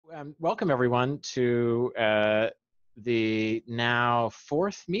Welcome everyone to the now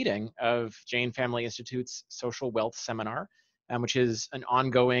fourth meeting of Jane Family Institute's Social Wealth Seminar, which is an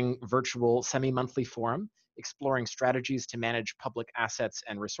ongoing virtual semi-monthly forum exploring strategies to manage public assets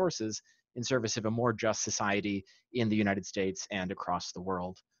and resources in service of a more just society in the United States and across the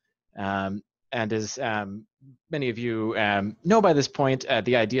world. And as many of you know by this point,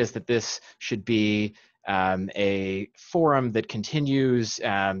 the idea is that this should be a forum that continues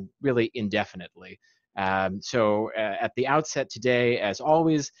really indefinitely. So at the outset today, as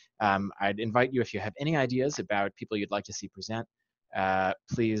always, I'd invite you, if you have any ideas about people you'd like to see present,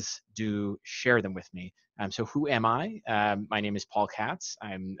 please do share them with me. So who am I? My name is Paul Katz.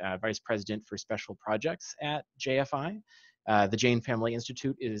 I'm Vice President for Special Projects at JFI. The Jane Family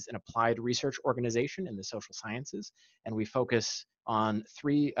Institute is an applied research organization in the social sciences, and we focus on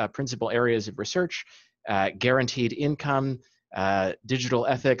three principal areas of research: guaranteed income, digital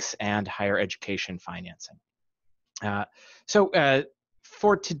ethics, and higher education financing. So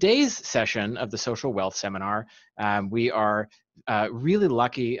for today's session of the Social Wealth Seminar, we are really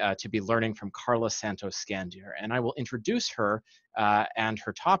lucky to be learning from Carla Santos Skandier, and I will introduce her and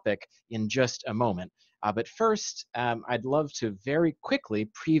her topic in just a moment. But first, I'd love to very quickly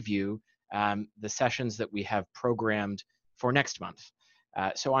preview the sessions that we have programmed for next month.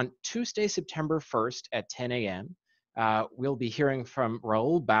 So on Tuesday, September 1st at 10 a.m., we'll be hearing from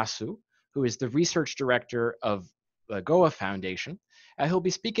Raul Basu, who is the research director of the Goa Foundation. He'll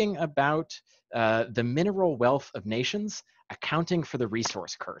be speaking about the mineral wealth of nations, accounting for the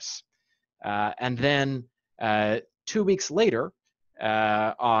resource curse. And then 2 weeks later,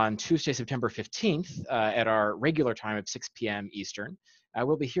 on Tuesday, September 15th, at our regular time of 6 p.m. Eastern,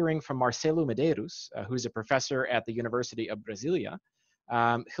 we'll be hearing from Marcelo Medeiros, who's a professor at the University of Brasilia.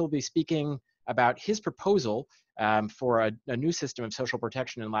 He'll be speaking about his proposal for a new system of social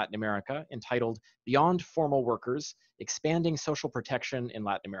protection in Latin America entitled Beyond Formal Workers, Expanding Social Protection in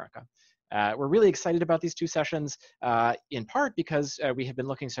Latin America. We're really excited about these two sessions, in part because we have been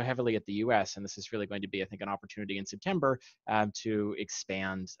looking so heavily at the US, and this is really going to be, I think, an opportunity in September to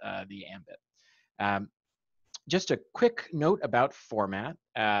expand the ambit. Just a quick note about format.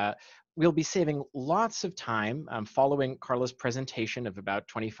 We'll be saving lots of time following Carla's presentation of about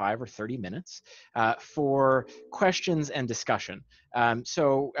 25 or 30 minutes for questions and discussion.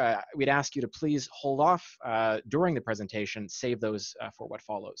 So we'd ask you to please hold off during the presentation, save those for what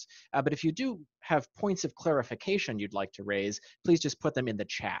follows. But if you do have points of clarification you'd like to raise, please just put them in the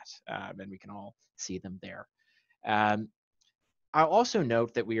chat and we can all see them there. I'll also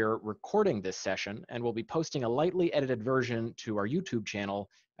note that we are recording this session and we'll be posting a lightly edited version to our YouTube channel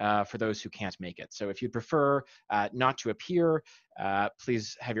for those who can't make it. So if you'd prefer not to appear,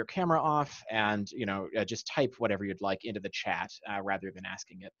 please have your camera off and just type whatever you'd like into the chat rather than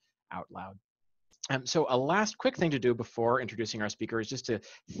asking it out loud. So a last quick thing to do before introducing our speaker is just to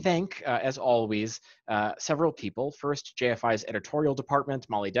thank, as always, several people. First, JFI's editorial department,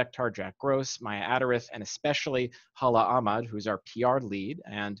 Molly Dektar, Jack Gross, Maya Adarith, and especially Hala Ahmad, who's our PR lead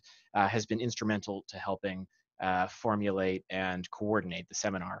and has been instrumental to helping formulate and coordinate the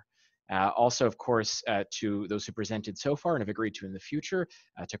seminar. Also, of course, to those who presented so far and have agreed to in the future,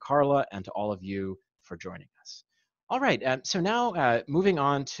 to Carla and to all of you for joining us. All right, so now moving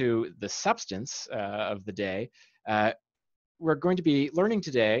on to the substance of the day, we're going to be learning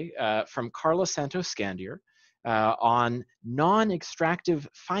today from Carla Santos Skandier on non-extractive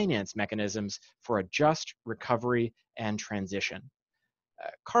finance mechanisms for a just recovery and transition.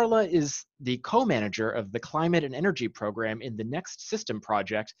 Carla is the co-manager of the Climate and Energy Program in the Next System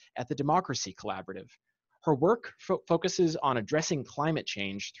project at the Democracy Collaborative. Her work focuses on addressing climate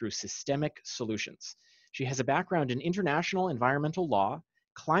change through systemic solutions. She has a background in international environmental law,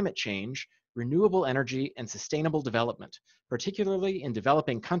 climate change, renewable energy, and sustainable development, particularly in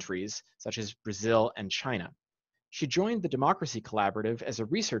developing countries such as Brazil and China. She joined the Democracy Collaborative as a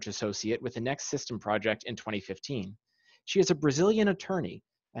research associate with the Next System project in 2015. She is a Brazilian attorney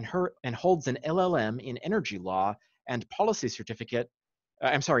and holds an LLM in energy law and policy certificate,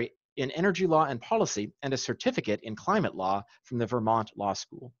 in energy law and policy and a certificate in climate law from the Vermont Law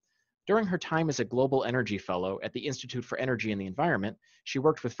School. During her time as a Global Energy Fellow at the Institute for Energy and the Environment, she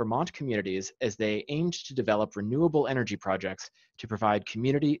worked with Vermont communities as they aimed to develop renewable energy projects to provide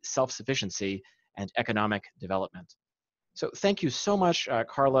community self-sufficiency and economic development. So thank you so much,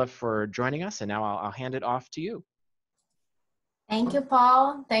 Carla, for joining us, and now I'll hand it off to you. Thank you,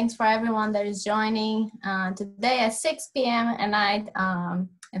 Paul. Thanks for everyone that is joining today at 6 p.m. at night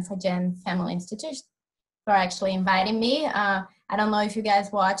and for Jane Family Institute for actually inviting me. I don't know if you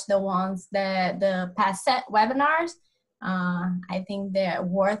guys watched the past set webinars, I think they're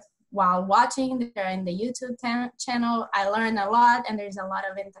worthwhile watching. They're in the YouTube channel. I learned a lot, and there's a lot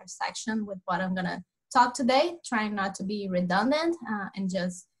of intersection with what I'm gonna talk today, trying not to be redundant and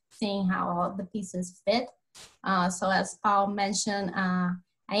just seeing how all the pieces fit. So as Paul mentioned,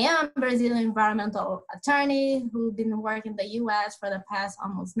 I am a Brazilian environmental attorney who's been working in the US for the past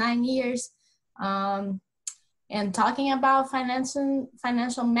almost 9 years. And talking about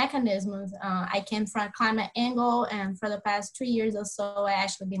financial mechanisms, I came from a climate angle, and for the past 3 years or so, I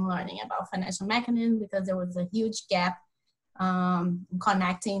actually been learning about financial mechanisms because there was a huge gap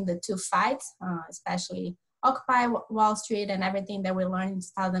connecting the two fights, especially Occupy Wall Street and everything that we learned in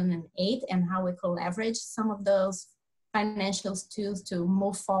 2008 and how we could leverage some of those financial tools to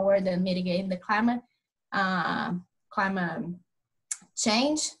move forward and mitigate the climate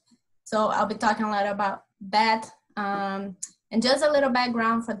change. So I'll be talking a lot about that. And just a little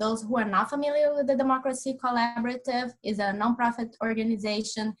background for those who are not familiar with the Democracy Collaborative. Is a nonprofit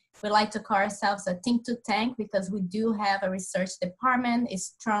organization. We like to call ourselves a think to tank because we do have a research department.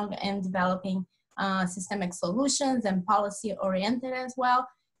 It's strong in developing systemic solutions and policy oriented as well.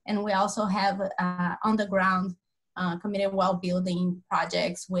 And we also have on the ground community well-building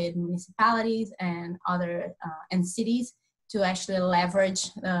projects with municipalities and other and cities to actually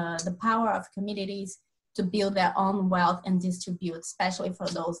leverage the power of communities to build their own wealth and distribute, especially for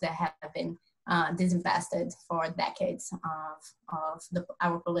those that have been disinvested for decades of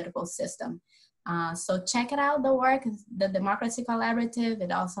our political system. So check it out, the work, the Democracy Collaborative.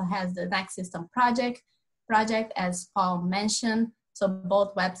 It also has the Next System project, as Paul mentioned. So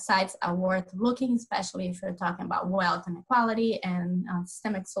both websites are worth looking, especially if you're talking about wealth inequality and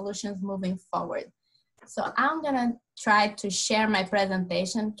systemic solutions moving forward. So I'm gonna try to share my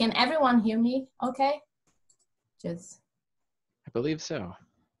presentation. Can everyone hear me okay? I believe so.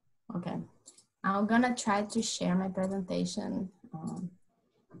 Okay. I'm gonna try to share my presentation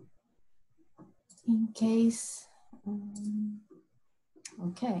in case,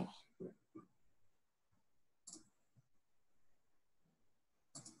 okay.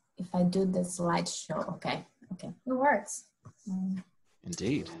 If I do the slideshow, okay, it works.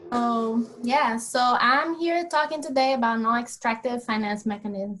 Indeed. Oh, yeah, so I'm here talking today about non-extractive finance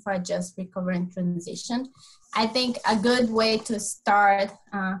mechanism for a just recovery and transition. I think a good way to start,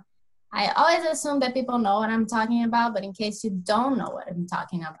 I always assume that people know what I'm talking about, but in case you don't know what I'm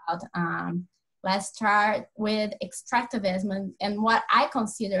talking about, let's start with extractivism. And what I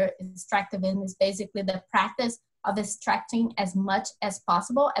consider extractivism is basically the practice of extracting as much as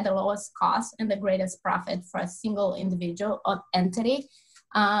possible at the lowest cost and the greatest profit for a single individual or entity.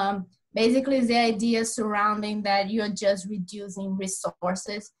 Basically, the idea surrounding that you're just reducing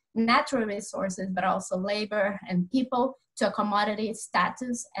resources, natural resources, but also labor and people to a commodity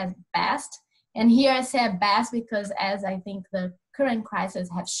status at best. And here I say at best because as I think the current crisis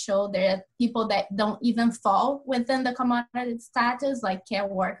have showed, there are people that don't even fall within the commodity status, like care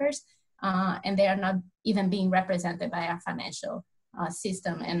workers, and they are not even being represented by our financial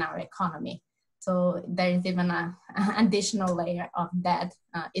system and our economy. So there is even an additional layer of that.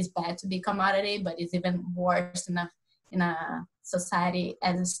 It's bad to be commodity, but it's even worse in a society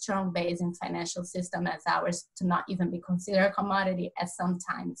as a strong base in financial system as ours to not even be considered a commodity at some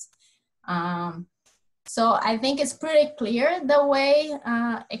times. So I think it's pretty clear the way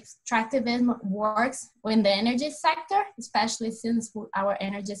extractivism works in the energy sector, especially since our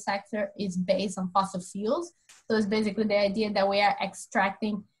energy sector is based on fossil fuels. So it's basically the idea that we are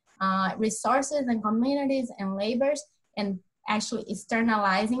extracting resources and communities and labors and actually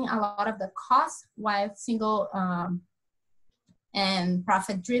externalizing a lot of the costs while single and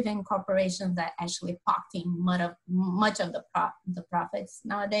profit-driven corporations that actually pocketing much of the profits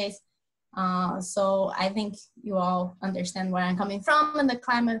nowadays. So I think you all understand where I'm coming from in the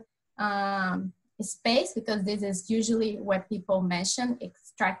climate space, because this is usually where people mention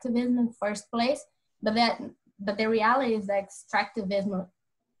extractivism in the first place. But the reality is that extractivism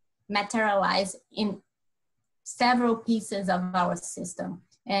materialize in several pieces of our system.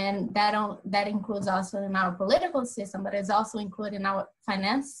 And that includes also in our political system, but it's also included in our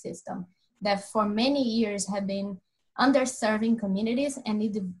finance system that for many years have been underserving communities and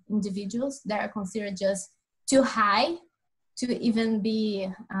individuals that are considered just too high to even be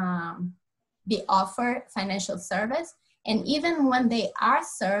offered financial service. And even when they are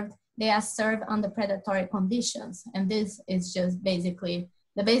served under predatory conditions. And this is just basically,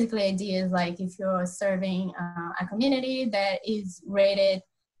 the basic idea is like if you're serving a community that is rated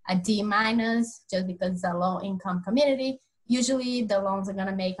a D- just because it's a low income community, usually the loans are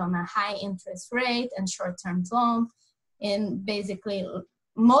gonna make on a high interest rate and short-term loans. And basically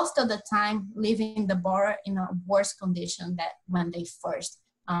most of the time leaving the borrower in a worse condition than when they first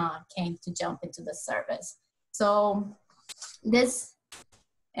came to jump into the service. So this,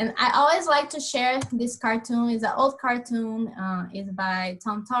 and I always like to share this cartoon. It's an old cartoon. It's by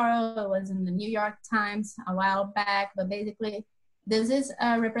Tom Toro. It was in the New York Times a while back, but basically this is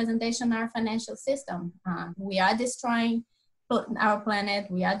a representation of our financial system. We are destroying our planet.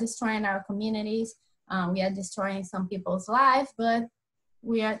 We are destroying our communities. We are destroying some people's life, but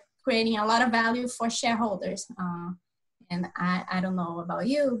we are creating a lot of value for shareholders. And I don't know about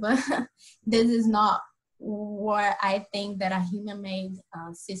you, but this is not what I think that a human-made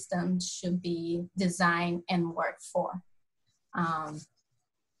system should be designed and work for.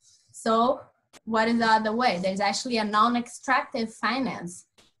 So what is the other way? There's actually a non-extractive finance.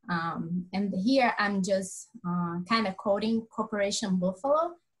 And here I'm just kind of quoting Corporation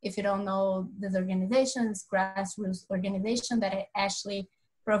Buffalo. If you don't know this organization, it's a grassroots organization that actually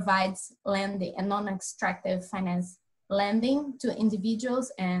provides lending and non-extractive finance lending to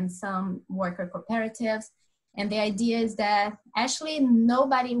individuals and some worker cooperatives. And the idea is that actually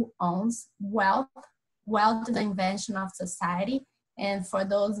nobody owns wealth. Wealth is the invention of society. And for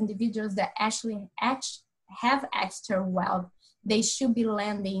those individuals that actually have extra wealth, they should be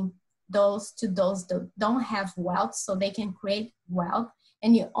lending those to those that don't have wealth so they can create wealth.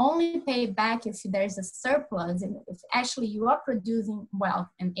 And you only pay back if there's a surplus and if actually you are producing wealth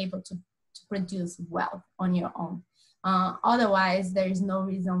and able to produce wealth on your own. Otherwise, there is no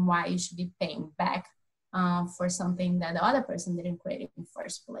reason why you should be paying back for something that the other person didn't create in the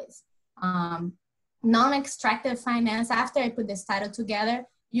first place. Non-extractive finance, after I put this title together,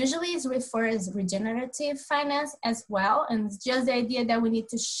 usually is referred as regenerative finance as well. And it's just the idea that we need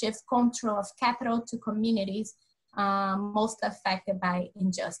to shift control of capital to communities most affected by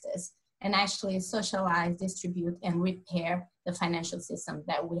injustice and actually socialize, distribute, and repair the financial system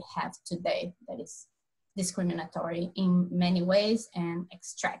that we have today that is discriminatory in many ways and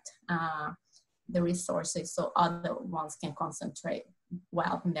extract the resources so other ones can concentrate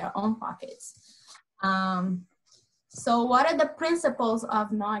wealth in their own pockets. So what are the principles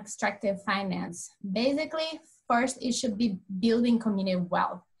of non-extractive finance? Basically, first, it should be building community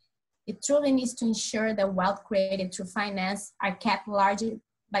wealth. It truly needs to ensure that wealth created through finance are kept largely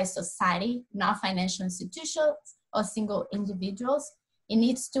by society, not financial institutions or single individuals. It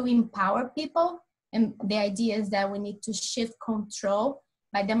needs to empower people. And the idea is that we need to shift control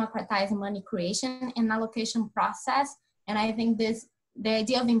by democratizing money creation and allocation process. And I think the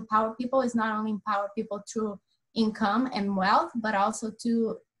idea of empower people is not only empower people through income and wealth, but also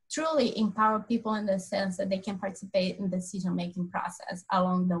to truly empower people in the sense that they can participate in the decision-making process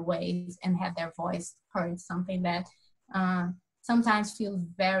along the ways and have their voice heard, something that sometimes feels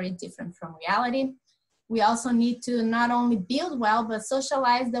very different from reality. We also need to not only build wealth, but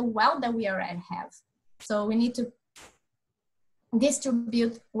socialize the wealth that we already have. So we need to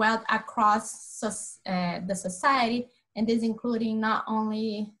distribute wealth across the society, and this including not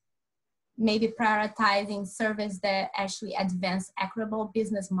only maybe prioritizing service that actually advance equitable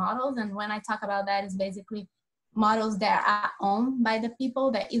business models. And when I talk about that, it's basically models that are owned by the people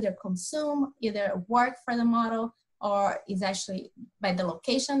that either consume, either work for the model, or is actually by the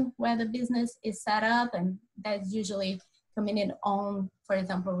location where the business is set up. And that's usually community owned, for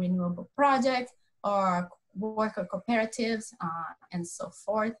example, renewable projects or worker cooperatives and so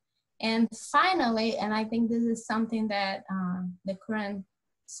forth. And finally, and I think this is something that the current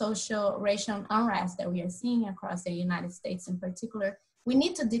social, racial unrest that we are seeing across the United States in particular, we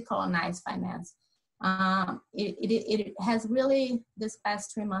need to decolonize finance. It has really, this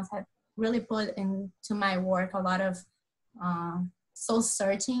past 3 months, have really put into my work a lot of soul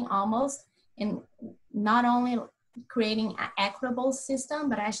searching almost, in not only creating an equitable system,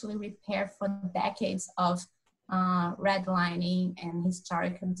 but actually repair for decades of redlining and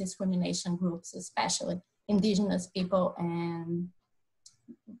historical discrimination groups, especially indigenous people and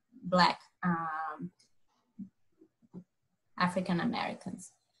Black African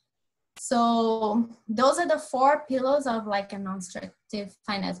Americans. So those are the 4 pillars of like a non-extractive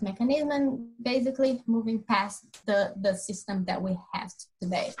finance mechanism, and basically moving past the system that we have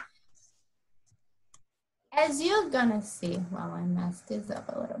today. As you're gonna see, well, I messed this up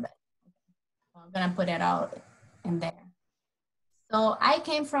a little bit. I'm gonna put it out in there. So I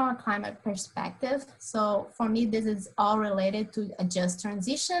came from a climate perspective. So for me, this is all related to a just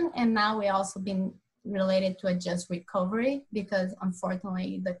transition. And now we also been related to a just recovery, because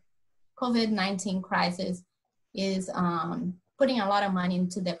unfortunately the COVID-19 crisis is putting a lot of money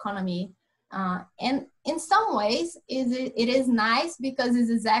into the economy. And in some ways, it is nice because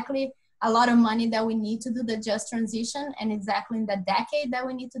it's exactly a lot of money that we need to do the just transition, and exactly in the decade that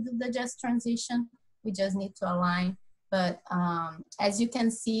we need to do the just transition. We just need to align. But as you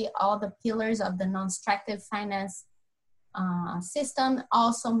can see, all the pillars of the non-extractive finance system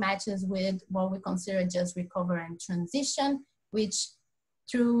also matches with what we consider just recovery and transition, which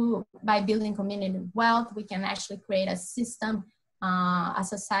by building community wealth, we can actually create a system, a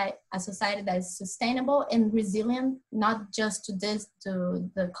society that is sustainable and resilient, not just to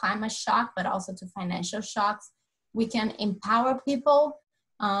the climate shock, but also to financial shocks. We can empower people,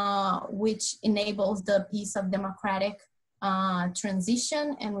 which enables the piece of democratic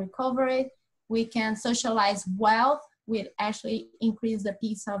transition and recovery. We can socialize wealth, which actually increase the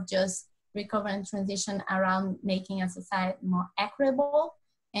piece of just recovery and transition around making a society more equitable.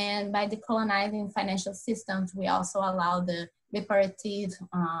 And by decolonizing financial systems, we also allow the reparative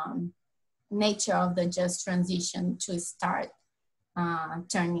nature of the just transition to start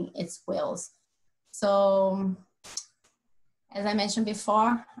turning its wheels. So, as I mentioned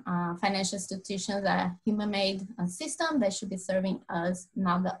before, financial institutions are a human-made system that should be serving us,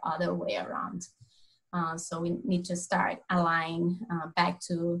 not the other way around. So we need to start aligning back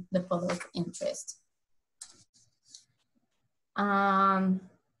to the public interest.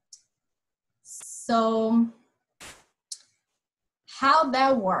 So how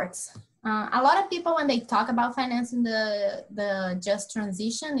that works. A lot of people, when they talk about financing the just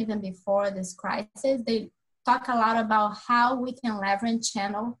transition, even before this crisis, they talk a lot about how we can leverage and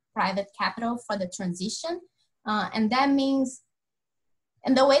channel private capital for the transition. And that means,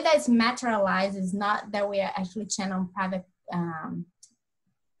 and the way that it's materialized is not that we are actually channeling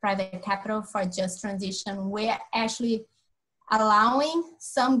private capital for just transition. We're actually allowing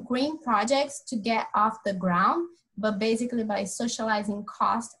some green projects to get off the ground, but basically by socializing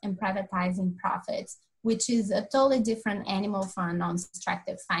cost and privatizing profits, which is a totally different animal for a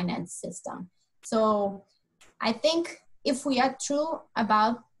non-extractive finance system. So I think if we are true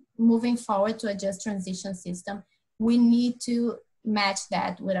about moving forward to a just transition system, we need to match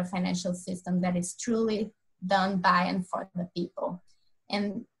that with a financial system that is truly done by and for the people.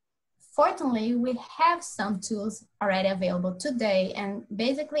 And fortunately, we have some tools already available today. And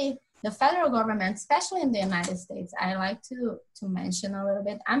basically, the federal government, especially in the United States, I like to mention a little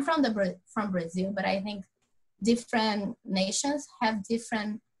bit. I'm from Brazil, but I think different nations have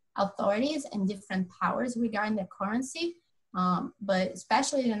different authorities and different powers regarding the currency. But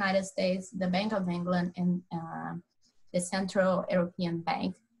especially the United States, the Bank of England and the Central European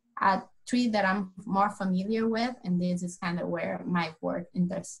Bank are three that I'm more familiar with, and this is kind of where my work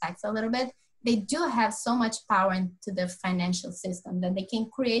intersects a little bit. They do have so much power into the financial system that they can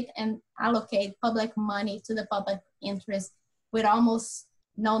create and allocate public money to the public interest with almost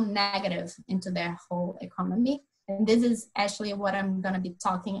no negative into their whole economy. And this is actually what I'm going to be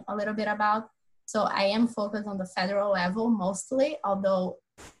talking a little bit about. So I am focused on the federal level mostly, although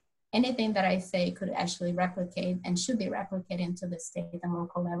anything that I say could actually replicate and should be replicated into the state and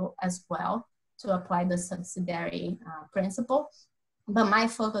local level as well to apply the subsidiary principle. But my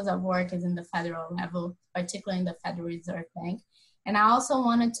focus of work is in the federal level, particularly in the Federal Reserve Bank. And I also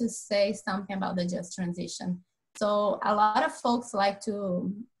wanted to say something about the just transition. So a lot of folks like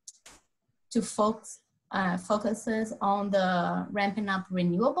to focuses on the ramping up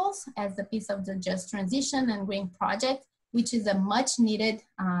renewables as a piece of the just transition and green project, which is a much needed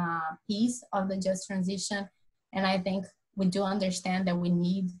piece of the just transition. And I think we do understand that we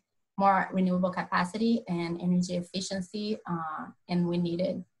need more renewable capacity and energy efficiency, and we need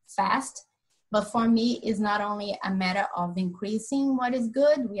it fast. But for me, it's not only a matter of increasing what is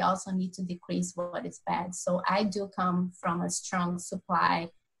good, we also need to decrease what is bad. So I do come from a strong supply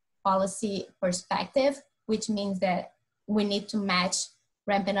policy perspective, which means that we need to match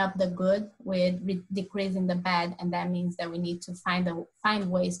ramping up the good with decreasing the bad, and that means that we need to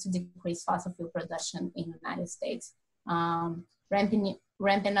find ways to decrease fossil fuel production in the United States.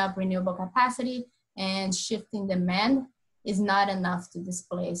 Ramping up renewable capacity and shifting demand is not enough to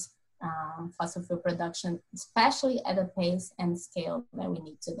displace fossil fuel production, especially at the pace and scale that we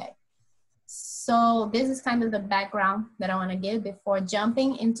need today. So this is kind of the background that I want to give before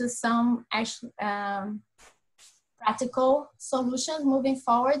jumping into some actual practical solutions moving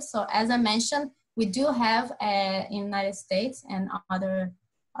forward. So as I mentioned, we do have in the United States and other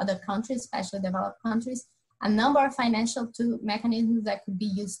countries, especially developed countries, a number of financial mechanisms that could be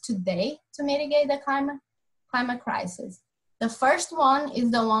used today to mitigate the climate crisis. The first one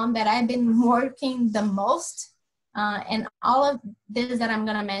is the one that I've been working the most, and all of this that I'm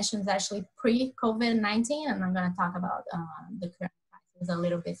going to mention is actually pre-COVID-19, and I'm going to talk about the current crisis a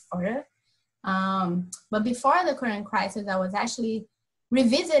little bit further. But before the current crisis, I was actually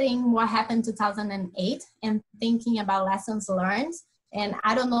revisiting what happened in 2008 and thinking about lessons learned. And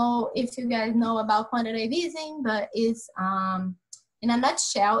I don't know if you guys know about quantitative easing, but it's, in a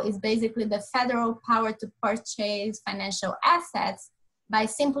nutshell, is basically the federal power to purchase financial assets by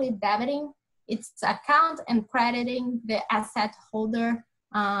simply debiting its account and crediting the asset holder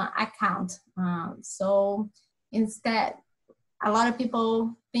account. So instead, a lot of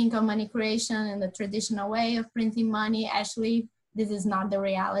people think of money creation in the traditional way of printing money. Actually, this is not the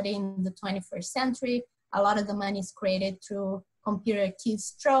reality in the 21st century. A lot of the money is created through computer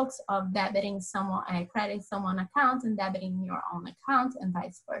keystrokes of debiting someone, crediting someone account and debiting your own account and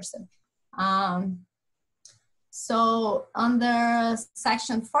vice versa. So under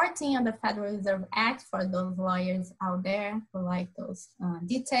Section 14 of the Federal Reserve Act, for those lawyers out there who like those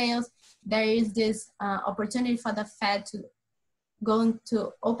details, there is this opportunity for the Fed to go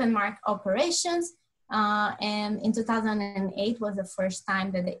into open market operations. And in 2008 was the first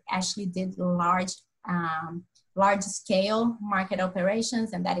time that they actually did large scale market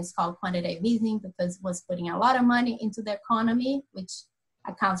operations, and that is called quantitative easing because it was putting a lot of money into the economy, which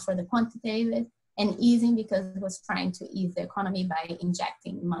accounts for the quantitative, and easing because it was trying to ease the economy by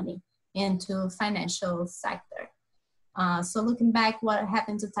injecting money into financial sector. So looking back what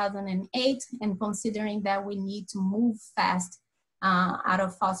happened in 2008 and considering that we need to move fast out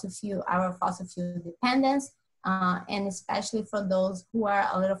of our fossil fuel dependence, and especially for those who are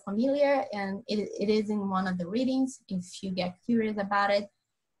a little familiar, and it is in one of the readings, if you get curious about it,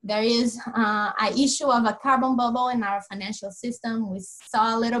 there is an issue of a carbon bubble in our financial system. We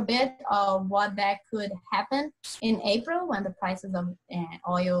saw a little bit of what that could happen in April when the prices of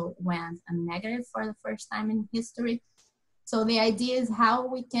oil went negative for the first time in history. So the idea is how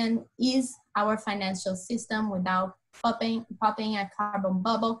we can ease our financial system without popping a carbon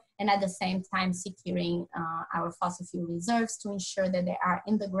bubble and at the same time securing our fossil fuel reserves to ensure that they are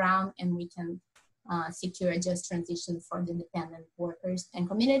in the ground and we can secure a just transition for the dependent workers and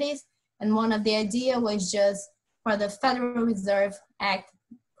communities. And one of the idea was just for the Federal Reserve Act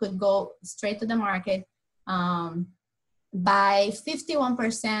could go straight to the market, buy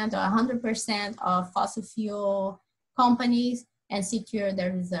 51% or 100% of fossil fuel companies and secure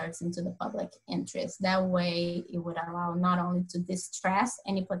their reserves into the public interest. That way, it would allow not only to distress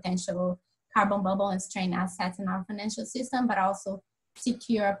any potential carbon bubble and strain assets in our financial system, but also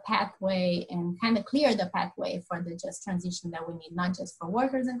secure a pathway and kind of clear the pathway for the just transition that we need, not just for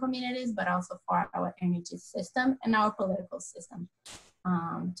workers and communities, but also for our energy system and our political system,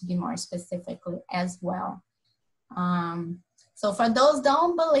 to be more specifically as well. So for those who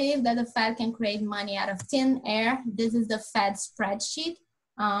don't believe that the Fed can create money out of thin air, this is the Fed spreadsheet.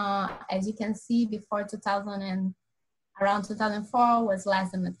 As you can see, before 2000 and around 2004 was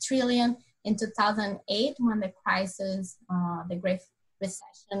less than $1 trillion. In 2008, when the crisis, the Great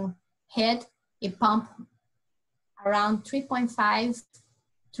Recession hit, it pumped around 3.5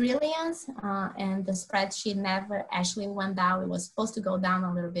 trillions, and the spreadsheet never actually went down. It was supposed to go down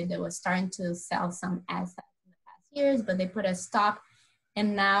a little bit. They were starting to sell some assets years, but they put a stop,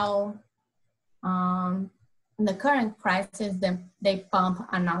 and now in the current crisis they pump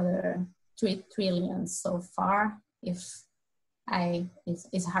another 3 trillion so far. It's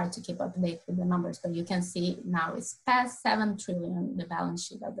hard to keep up to date with the numbers, but you can see now it's past 7 trillion, the balance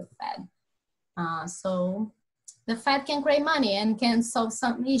sheet of the Fed. So the Fed can create money and can solve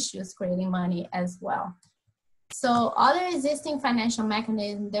some issues creating money as well. So other existing financial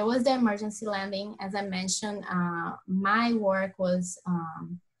mechanisms, there was the emergency lending. As I mentioned, my work was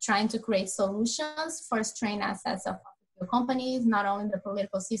trying to create solutions for strained assets of companies, not only in the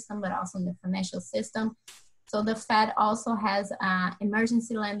political system, but also in the financial system. So the Fed also has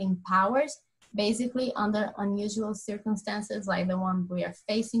emergency lending powers, basically under unusual circumstances like the one we are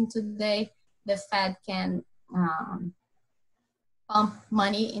facing today. The Fed can pump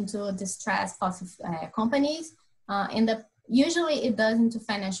money into distressed fossil companies. Usually it does into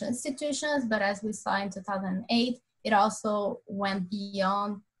financial institutions, but as we saw in 2008, it also went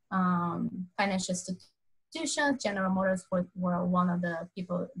beyond financial institutions. General Motors were one of the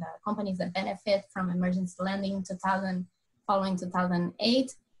companies that benefit from emergency lending following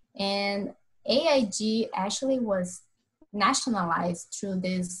 2008. And AIG actually was nationalized through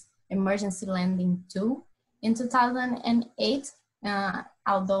this emergency lending tool in 2008,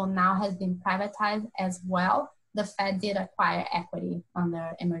 although now has been privatized as well. The Fed did acquire equity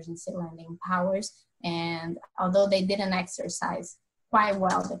under emergency lending powers, and although they didn't exercise quite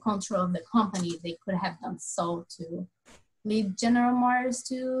well the control of the company, they could have done so to lead General Motors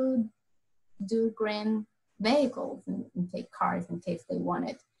to do green vehicles and take cars in case they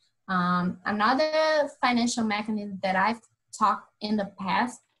wanted. Another financial mechanism that I've talked in the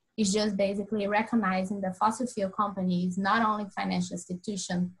past is just basically recognizing that fossil fuel companies, not only financial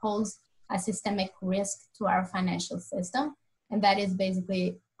institutions, pose a systemic risk to our financial system. And that is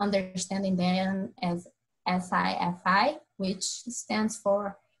basically understanding them as SIFI, which stands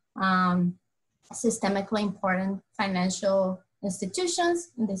for systemically important financial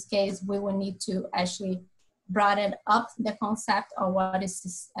institutions. In this case, we will need to actually broaden up the concept of what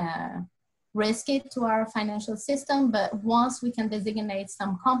is risky to our financial system. But once we can designate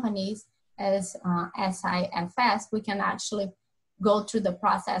some companies as SIFS, we can actually go through the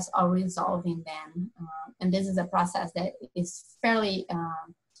process of resolving them. And this is a process that is fairly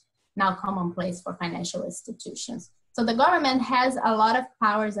now commonplace for financial institutions. So the government has a lot of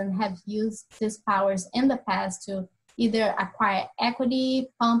powers and have used these powers in the past to either acquire equity,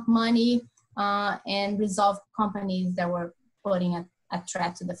 pump money, and resolve companies that were putting a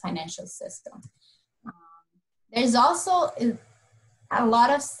threat to the financial system. There's also a lot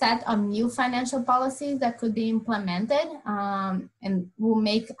of set of new financial policies that could be implemented and will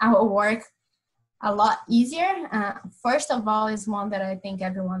make our work a lot easier. First of all is one that I think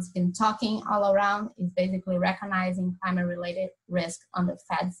everyone's been talking all around, is basically recognizing climate-related risk on the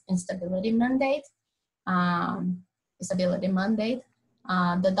Fed's instability mandate. The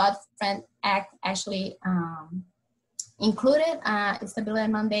Dodd-Frank Act actually included a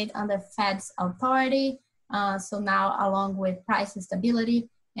stability mandate under Fed's authority. So now, along with price stability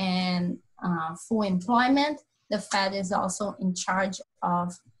and full employment, the Fed is also in charge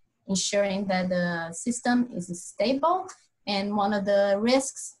of ensuring that the system is stable. And one of the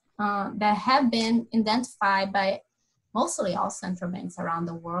risks that have been identified by mostly all central banks around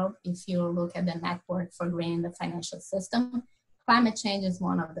the world, if you look at the network for greening the financial system, climate change is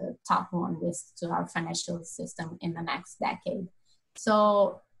one of the top one risks to our financial system in the next decade.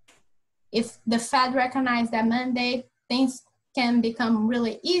 So if the Fed recognizes that mandate, things can become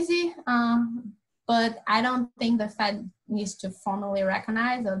really easy, but I don't think the Fed needs to formally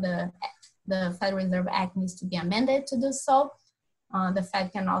recognize, or the Federal Reserve Act needs to be amended to do so. The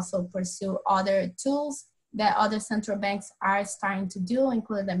Fed can also pursue other tools that other central banks are starting to do,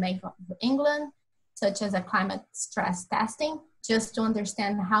 including the Bank of England, such as a climate stress testing, just to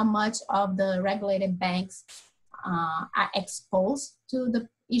understand how much of the regulated banks are exposed to the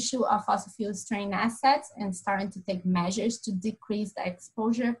issue of fossil fuel strain assets and starting to take measures to decrease the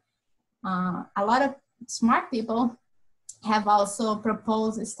exposure. A lot of smart people have also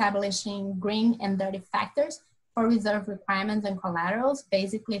proposed establishing green and dirty factors for reserve requirements and collaterals,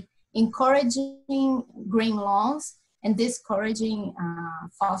 basically encouraging green loans and discouraging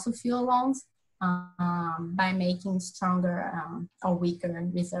fossil fuel loans by making stronger or weaker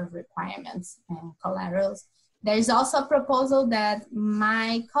reserve requirements and collaterals. There is also a proposal that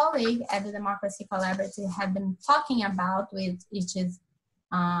my colleague at the Democracy Collaborative have been talking about, which is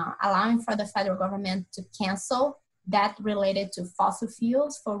allowing for the federal government to cancel debt related to fossil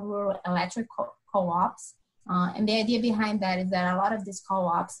fuels for rural electric co-ops. And the idea behind that is that a lot of these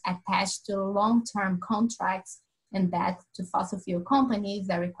co-ops attach to long-term contracts and debt to fossil fuel companies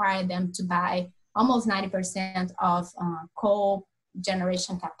that require them to buy almost 90% of coal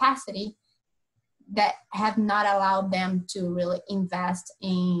generation capacity, that have not allowed them to really invest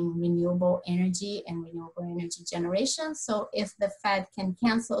in renewable energy and renewable energy generation. So if the Fed can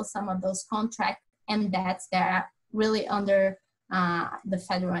cancel some of those contracts and debts that are really under the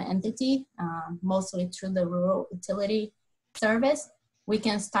federal entity, mostly through the rural utility service, we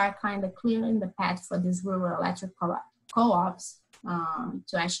can start kind of clearing the path for these rural electric co-ops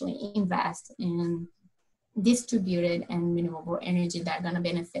to actually invest in distributed and renewable energy that are going to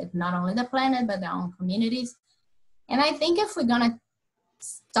benefit not only the planet, but their own communities. And I think if we're going to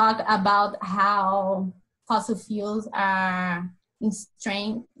talk about how fossil fuels are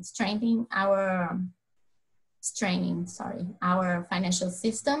straining our financial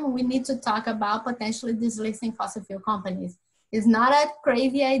system, we need to talk about potentially delisting fossil fuel companies. It's not a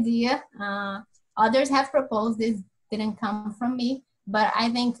crazy idea. Others have proposed this, didn't come from me. But I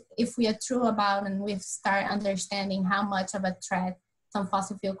think if we are true about and we start understanding how much of a threat some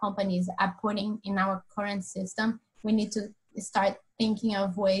fossil fuel companies are putting in our current system, we need to start thinking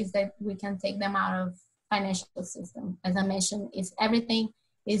of ways that we can take them out of financial system. As I mentioned, everything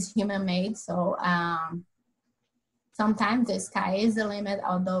is human-made, so sometimes the sky is the limit,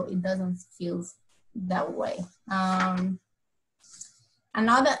 although it doesn't feel that way.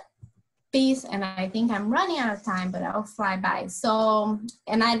 Another piece, and I think I'm running out of time, but I'll fly by. So,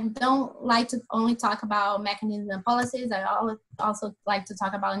 and I don't like to only talk about mechanisms and policies. I also like to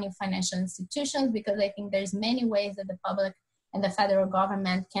talk about new financial institutions, because I think there's many ways that the public and the federal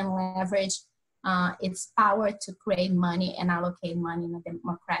government can leverage its power to create money and allocate money in a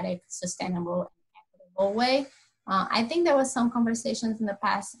democratic, sustainable, and equitable way. I think there was some conversations in the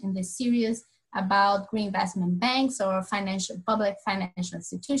past in this series about green investment banks or public financial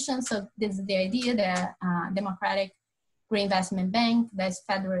institutions. So this is the idea that democratic green investment bank that's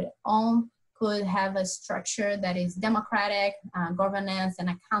federally owned could have a structure that is democratic, governance, and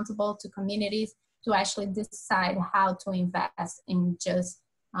accountable to communities to actually decide how to invest in just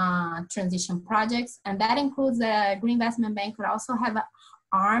transition projects. And that includes the green investment bank could also have an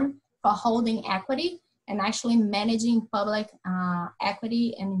arm for holding equity and actually managing public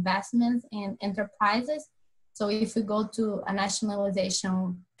equity and investments in enterprises. So if we go to a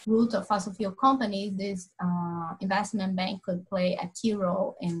nationalization route of fossil fuel companies, this investment bank could play a key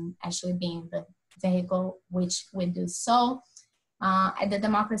role in actually being the vehicle which would do so. At the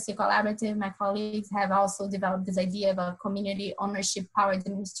Democracy Collaborative, my colleagues have also developed this idea of a community ownership power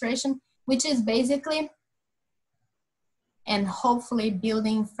administration, which is basically and hopefully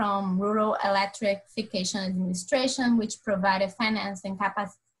building from rural electrification administration, which provided finance and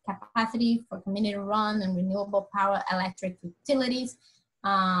capacity for community-run and renewable power electric utilities.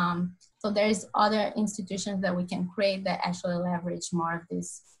 So there's other institutions that we can create that actually leverage more of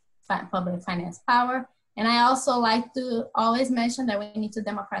this public finance power. And I also like to always mention that we need to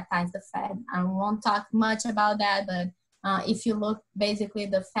democratize the Fed. I won't talk much about that, but if you look, basically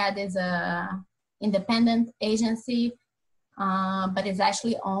the Fed is an independent agency, but it's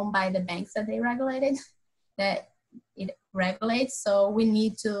actually owned by the banks that it regulates. So we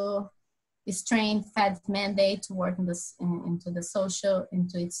need to strain Fed's mandate to work into its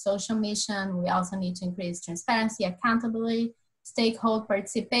social mission. We also need to increase transparency, accountability, stakeholder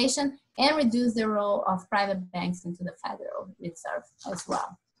participation, and reduce the role of private banks into the Federal Reserve as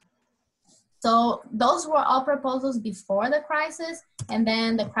well. So those were all proposals before the crisis, and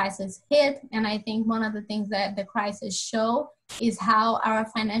then the crisis hit. And I think one of the things that the crisis showed is how our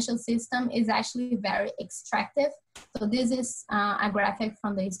financial system is actually very extractive. So this is a graphic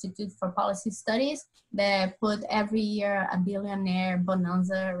from the Institute for Policy Studies that put every year a billionaire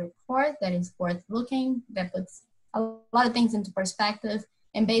bonanza report that is worth looking, that puts a lot of things into perspective.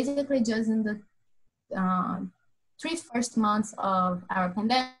 And basically just in the 3 first months of our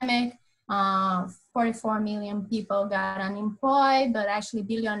pandemic, 44 million people got unemployed, but actually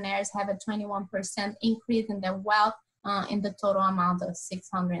billionaires have a 21% increase in their wealth in the total amount of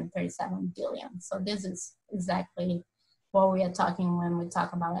 637 billion. So this is exactly what we are talking when we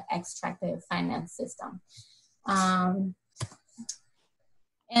talk about an extractive finance system.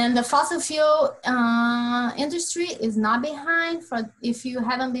 And the fossil fuel industry is not behind. If you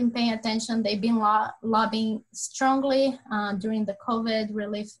haven't been paying attention, they've been lobbying strongly during the COVID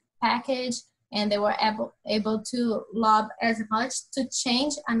relief package, and they were able to lobby as much to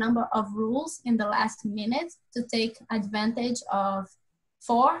change a number of rules in the last minute to take advantage of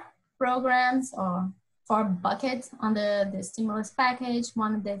 4 programs or 4 buckets under the stimulus package.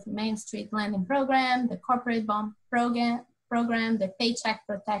 One of the Main Street Lending Program, the Corporate Bond Program, the Paycheck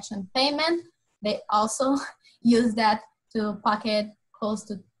Protection Payment. They also use that to pocket close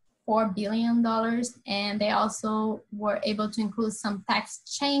to $4 billion. And they also were able to include some tax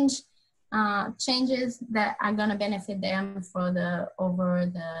changes that are gonna benefit them for over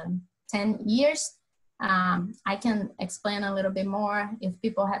the 10 years. I can explain a little bit more if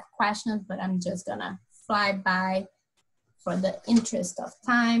people have questions, but I'm just gonna fly by for the interest of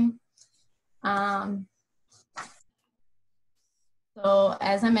time. So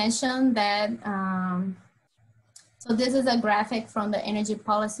as I mentioned that, so this is a graphic from the Energy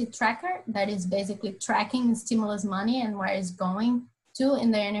Policy Tracker that is basically tracking stimulus money and where it's going to in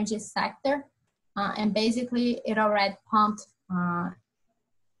the energy sector. And basically it already pumped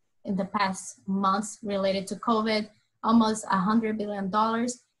in the past months related to COVID, almost $100 billion,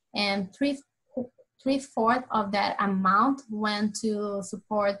 and three-fourths of that amount went to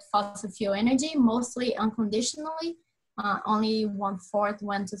support fossil fuel energy, mostly unconditionally. Only 1/4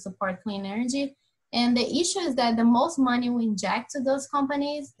 went to support clean energy. And the issue is that the most money we inject to those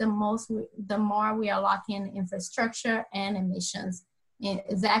companies, the more we are locking infrastructure and emissions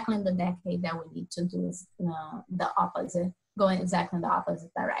exactly in the decade that we need to do the opposite, going exactly in the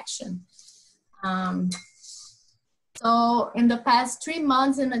opposite direction. So in the past 3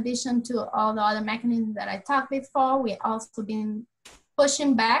 months, in addition to all the other mechanisms that I talked before, we also been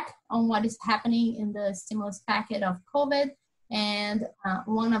pushing back on what is happening in the stimulus packet of COVID. And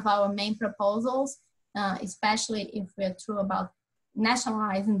one of our main proposals, especially if we're true about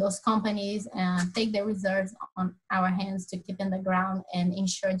nationalizing those companies and take the reserves on our hands to keep in the ground and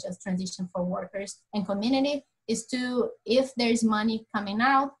ensure just transition for workers and community, is to, if there's money coming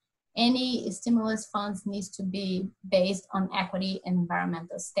out, any stimulus funds needs to be based on equity and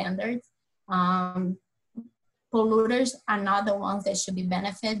environmental standards. Polluters are not the ones that should be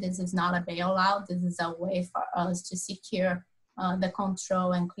benefited. This is not a bailout. This is a way for us to secure the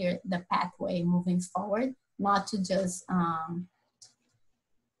control and clear the pathway moving forward, not to just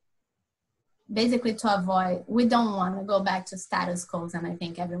basically to avoid, we don't want to go back to status quo, and I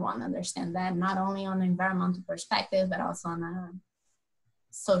think everyone understands that, not only on an environmental perspective, but also on a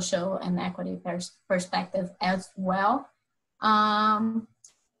social and equity perspective as well.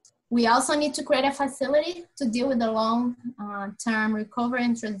 We also need to create a facility to deal with the long-term recovery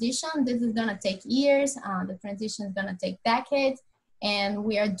and transition. This is gonna take years. The transition is gonna take decades, and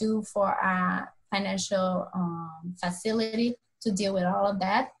we are due for a financial facility to deal with all of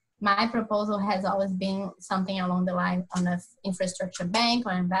that. My proposal has always been something along the line on an infrastructure bank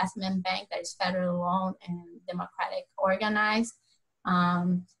or investment bank that is federally owned and democratic organized.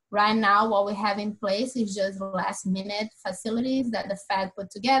 Right now, what we have in place is just last minute facilities that the Fed put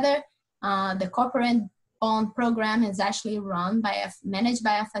together. The corporate bond program is actually managed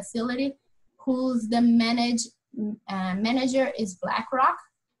by a facility whose the manager is BlackRock.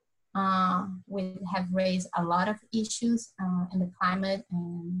 We have raised a lot of issues in the climate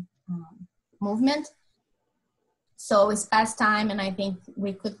and movement. So it's past time, and I think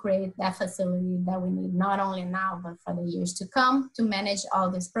we could create that facility that we need not only now, but for the years to come to manage all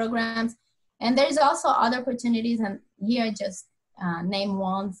these programs. And there's also other opportunities, and here just name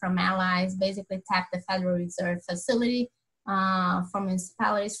one from allies, basically tap the Federal Reserve facility for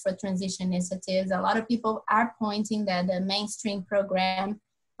municipalities for transition initiatives. A lot of people are pointing that the mainstream program,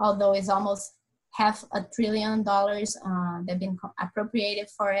 although it's almost $500 billion they've been appropriated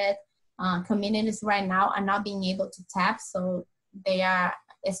for it, communities right now are not being able to tap. So they are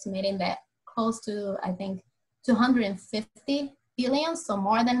estimating that close to, I think, 250 billion. So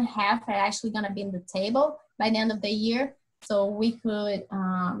more than half are actually gonna be in the table by the end of the year. So we could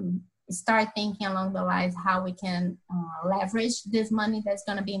start thinking along the lines how we can leverage this money that's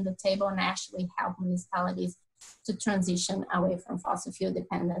gonna be in the table and actually help municipalities to transition away from fossil fuel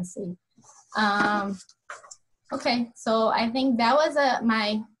dependency. Okay, so I think that was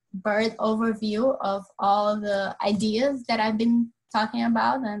my bird overview of all the ideas that I've been talking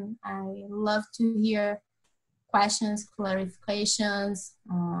about, and I love to hear questions, clarifications,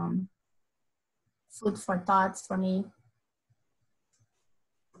 food for thoughts for me.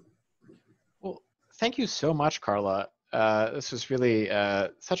 Well, thank you so much, Carla. This was really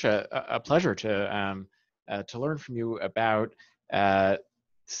such a pleasure to learn from you about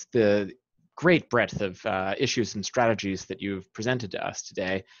the great breadth of issues and strategies that you've presented to us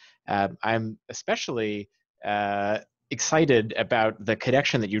today. I'm especially excited about the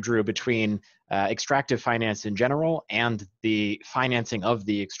connection that you drew between extractive finance in general and the financing of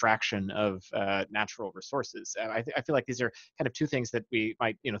the extraction of natural resources. I feel like these are kind of two things that we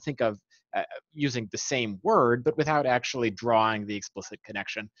might think of using the same word, but without actually drawing the explicit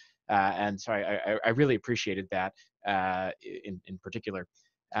connection. And so I really appreciated that in particular.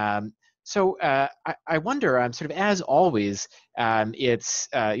 So I wonder, sort of as always, it's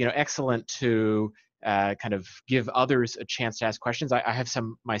excellent to kind of give others a chance to ask questions. I have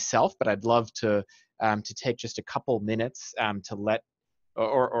some myself, but I'd love to take just a couple minutes to let,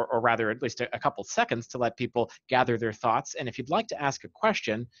 or rather at least a couple seconds to let people gather their thoughts. And if you'd like to ask a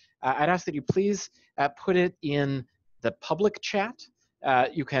question, I'd ask that you please put it in the public chat.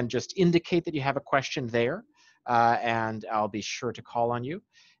 You can just indicate that you have a question there, and I'll be sure to call on you.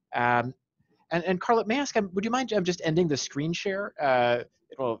 And Carla, may I ask, would you mind just ending the screen share?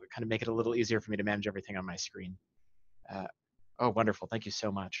 It will kind of make it a little easier for me to manage everything on my screen. Oh, wonderful. Thank you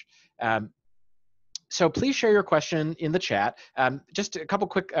so much. So please share your question in the chat. Just a couple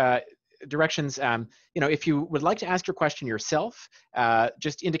quick directions. If you would like to ask your question yourself,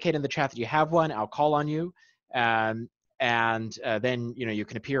 just indicate in the chat that you have one. I'll call on you. And then you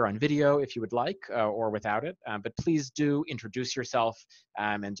can appear on video if you would like, or without it. But please do introduce yourself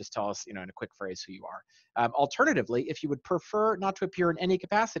and just tell us, in a quick phrase, who you are. Alternatively, if you would prefer not to appear in any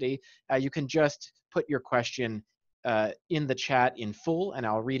capacity, you can just put your question in the chat in full, and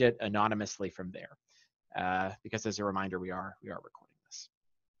I'll read it anonymously from there. Because as a reminder, we are recording this.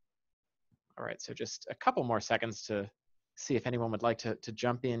 All right, so just a couple more seconds to see if anyone would like to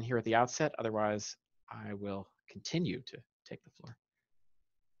jump in here at the outset. Otherwise, I will continue to take the floor.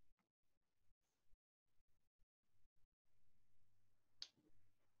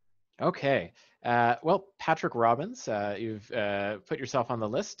 Okay. Well, Patrick Robbins, you've put yourself on the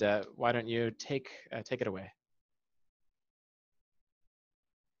list. Why don't you take it away?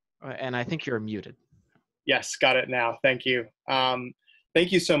 And I think you're muted. Yes, got it now. Thank you.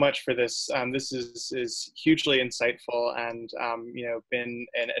 Thank you so much for this. This is hugely insightful, and been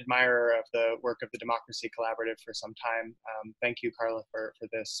an admirer of the work of the Democracy Collaborative for some time. Thank you, Carla, for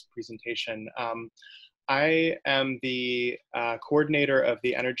this presentation. I am the coordinator of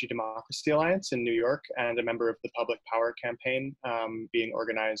the Energy Democracy Alliance in New York and a member of the Public Power Campaign, being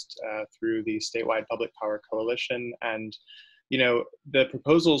organized through the statewide Public Power Coalition. And the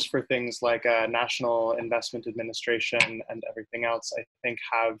proposals for things like a National Investment Administration and everything else, I think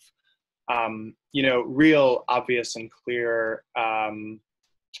have, real obvious and clear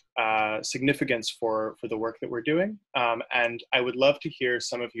significance for the work that we're doing. And I would love to hear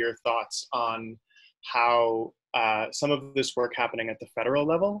some of your thoughts on how some of this work happening at the federal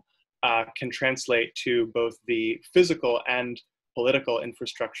level can translate to both the physical and political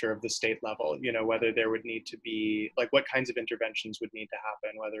infrastructure of the state level, whether there would need to be, like, what kinds of interventions would need to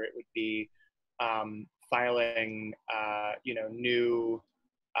happen, whether it would be filing, new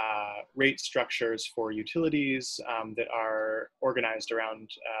rate structures for utilities that are organized around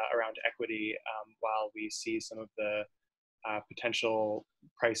equity, while we see some of the potential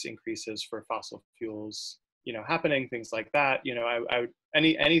price increases for fossil fuels, happening, things like that.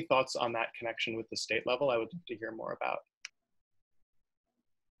 Any thoughts on that connection with the state level, I would love to hear more about.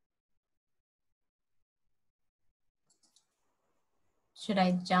 Should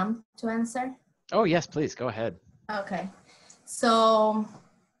I jump to answer? Oh, yes, please, go ahead. Okay. So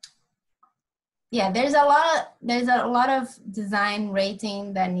yeah, there's a lot of design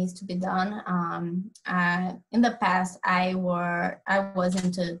rating that needs to be done. In the past, I was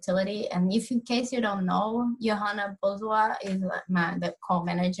into utility, and if in case you don't know, Johanna Bozua is the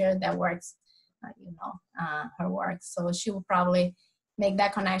co-manager that works, her work. So she will probably make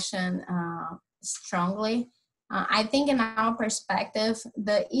that connection strongly. I think in our perspective,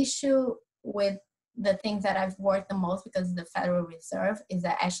 the issue with the things that I've worked the most, because of the Federal Reserve, is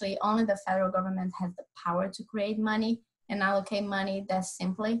that actually only the federal government has the power to create money and allocate money that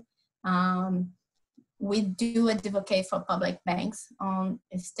simply. We do advocate for public banks on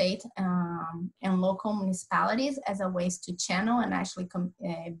state and local municipalities as a ways to channel and actually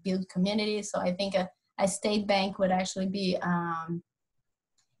build communities. So I think a state bank would actually be,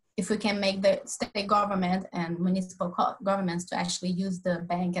 if we can make the state government and municipal governments to actually use the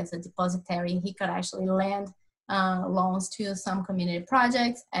bank as a depository, he could actually lend loans to some community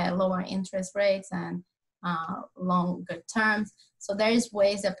projects at lower interest rates and longer terms. So there is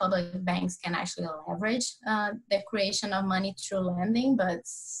ways that public banks can actually leverage the creation of money through lending, but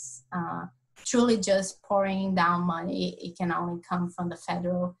truly just pouring down money, it can only come from the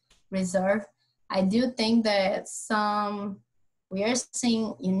Federal Reserve. I do think that we are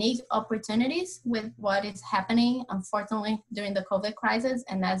seeing unique opportunities with what is happening, unfortunately, during the COVID crisis.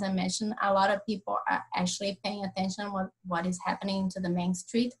 And as I mentioned, a lot of people are actually paying attention to what is happening to the main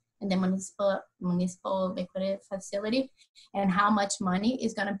street in the municipal liquidity facility and how much money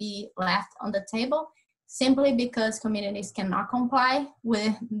is going to be left on the table, simply because communities cannot comply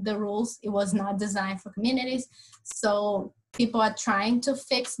with the rules. It was not designed for communities. So people are trying to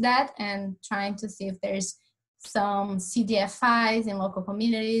fix that and trying to see if there's some CDFIs in local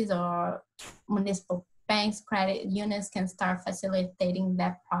communities or municipal banks, credit unions can start facilitating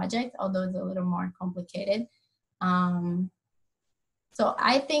that project, although it's a little more complicated. So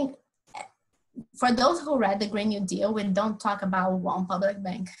I think for those who read the Green New Deal, we don't talk about one public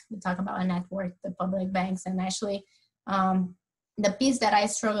bank. We talk about a network of public banks. And actually, the piece that I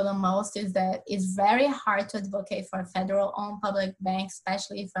struggle the most is that it's very hard to advocate for a federal-owned public bank,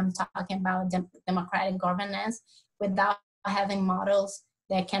 especially if I'm talking about democratic governance, without having models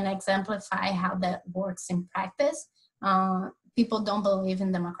that can exemplify how that works in practice. People don't believe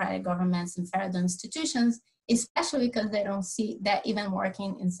in democratic governments and federal institutions, especially because they don't see that even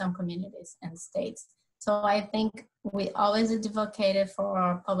working in some communities and states. So I think we always advocated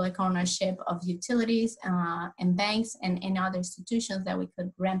for public ownership of utilities and banks and any other institutions that we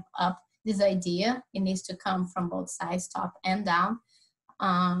could ramp up this idea. It needs to come from both sides, top and down.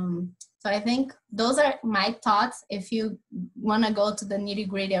 So I think those are my thoughts. If you want to go to the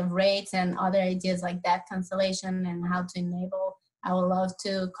nitty-gritty of rates and other ideas like debt cancellation and how to enable, I would love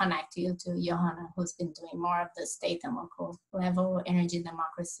to connect you to Johanna, who's been doing more of the state and local level energy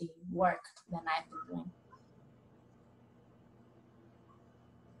democracy work than I've been doing.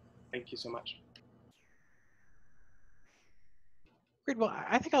 Thank you so much. Great. Well,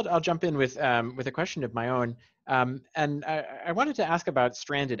 I think I'll jump in with a question of my own, and I wanted to ask about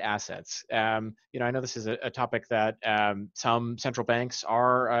stranded assets. I know this is a topic that some central banks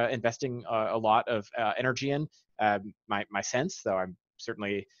are investing a lot of energy in. My sense, though I'm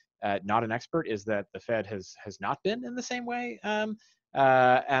certainly not an expert, is that the Fed has not been in the same way.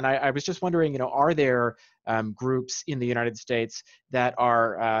 And I was just wondering, are there groups in the United States that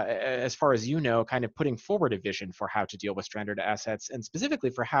are, as far as you know, kind of putting forward a vision for how to deal with stranded assets, and specifically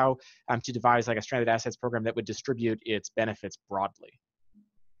for how to devise like a stranded assets program that would distribute its benefits broadly?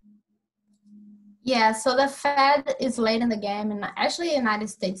 Yeah, so the Fed is late in the game, and actually the United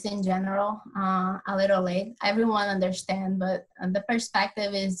States in general, a little late. Everyone understands, but the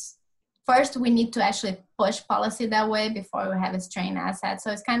perspective is first we need to actually push policy that way before we have a strained asset. So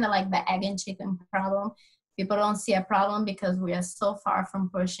it's kind of like the egg and chicken problem. People don't see a problem because we are so far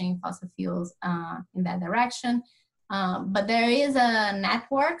from pushing fossil fuels in that direction. But there is a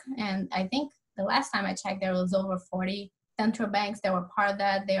network, and I think the last time I checked, there was over 40 central banks that were part of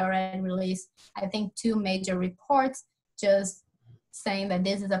that. They already released, I think, 2 major reports just saying that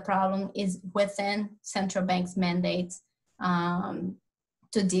this is a problem is within central banks' mandates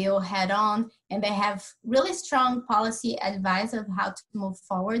to deal head on. And they have really strong policy advice of how to move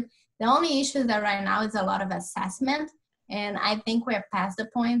forward. The only issue that right now is a lot of assessment. And I think we're past the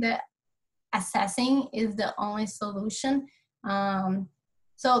point that assessing is the only solution.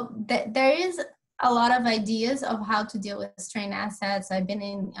 So there is a lot of ideas of how to deal with strained assets. I've been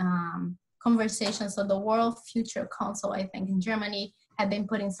in conversations. So the World Future Council, I think in Germany, have been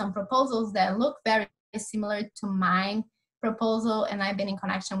putting some proposals that look very similar to mine proposal, and I've been in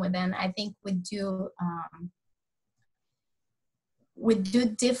connection with them. I think we do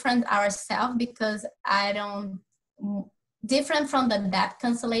different ourselves because different from the debt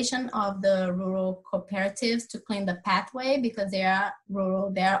cancellation of the rural cooperatives to clean the pathway because they are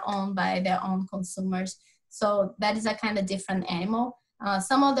rural, they are owned by their own consumers. So that is a kind of different animal.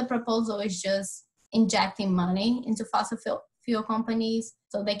 Some of the proposal is just injecting money into fossil fuel companies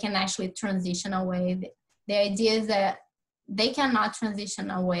so they can actually transition away. The idea is that they cannot transition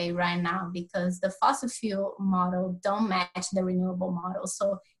away right now because the fossil fuel model don't match the renewable model.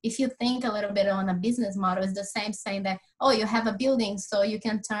 So if you think a little bit on a business model, it's the same saying that, oh, you have a building so you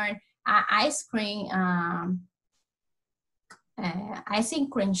can turn an ice cream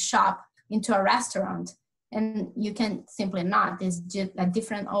shop into a restaurant. And you can simply not. It's just a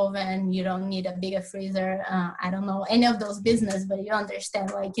different oven. You don't need a bigger freezer. I don't know any of those business, but you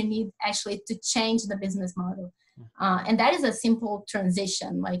understand, like you need actually to change the business model. And that is a simple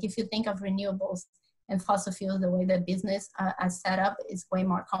transition. Like if you think of renewables and fossil fuels, the way the business are set up is way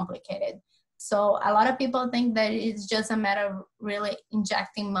more complicated. So a lot of people think that it's just a matter of really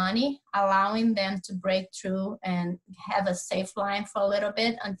injecting money, allowing them to break through and have a safe line for a little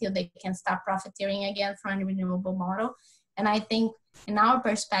bit until they can start profiteering again from the renewable model. And I think in our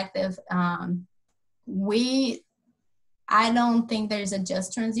perspective, I don't think there's a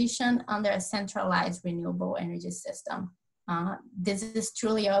just transition under a centralized renewable energy system. This is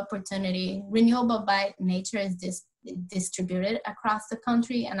truly an opportunity. Renewable by nature is distributed across the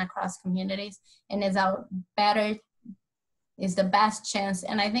country and across communities, and is the best chance.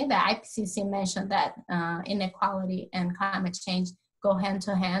 And I think the IPCC mentioned that inequality and climate change go hand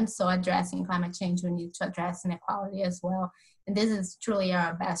to hand. So addressing climate change, we need to address inequality as well. And this is truly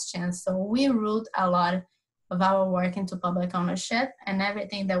our best chance. So we root a lot of our work into public ownership, and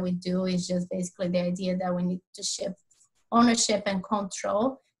everything that we do is just basically the idea that we need to shift ownership and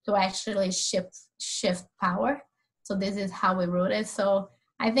control to actually shift power. So this is how we root it. So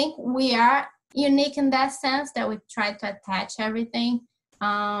I think we are unique in that sense that we try to attach everything.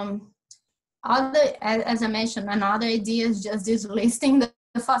 As I mentioned, another idea is just listing the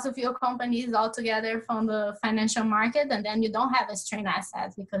fossil fuel companies altogether from the financial market, and then you don't have a strained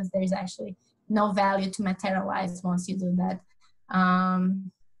assets because there's actually no value to materialize once you do that.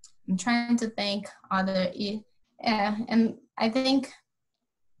 I'm trying to think and I think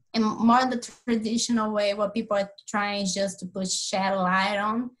in more the traditional way, what people are trying is just to shed light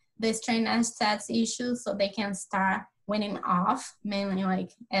on the strained assets issues so they can start winning off, mainly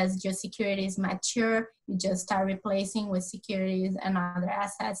like as your securities mature, you just start replacing with securities and other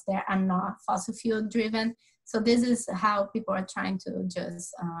assets that are not fossil fuel driven. So this is how people are trying to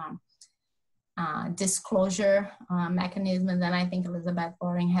just disclosure mechanisms, and I think Elizabeth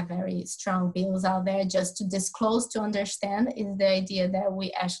Warren have very strong bills out there just to disclose, to understand, is the idea that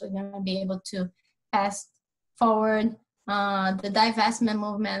we actually going to be able to pass forward. The divestment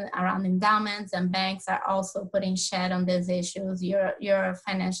movement around endowments and banks are also putting shed on these issues. Your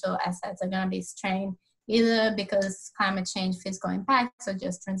financial assets are going to be strained either because climate change, physical impacts, or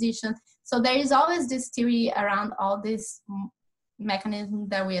just transition. So there is always this theory around all these mechanisms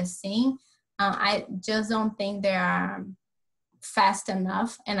that we are seeing. I just don't think they are fast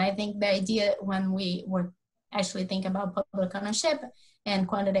enough. And I think the idea when we were actually thinking about public ownership and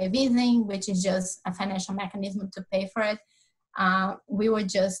quantitative easing, which is just a financial mechanism to pay for it, we were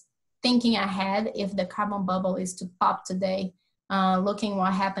just thinking ahead. If the carbon bubble is to pop today, looking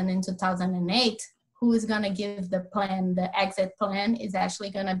what happened in 2008, who is going to give the plan? The exit plan is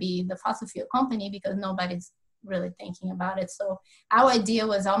actually going to be the fossil fuel company, because nobody's really thinking about it. So our idea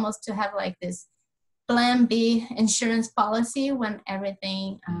was almost to have like this plan B insurance policy when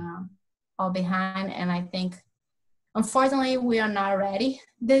everything all behind. And I think, unfortunately, we are not ready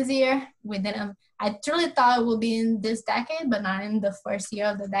this year. We didn't. I truly thought it would be in this decade, but not in the first year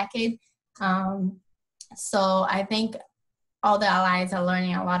of the decade. So I think all the allies are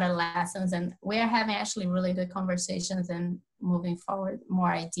learning a lot of lessons, and we are having actually really good conversations and moving forward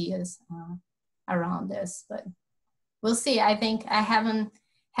more ideas around this. But we'll see. I think I haven't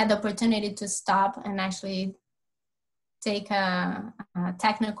had the opportunity to stop and actually take a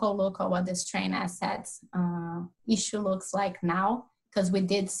technical look at what this train assets issue looks like now, because we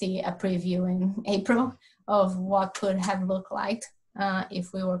did see a preview in April of what could have looked like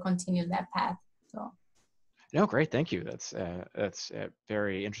if we were continue that path. So. No, great, thank you. That's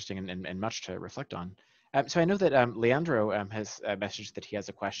very interesting and much to reflect on. So I know that Leandro has messaged that he has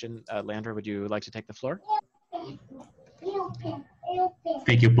a question. Leandro, would you like to take the floor?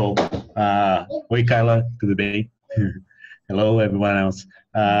 Thank you, Paul. Oi, Carla, tudo bem? Hello, everyone else.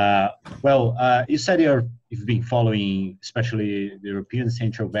 You said you've been following, especially the European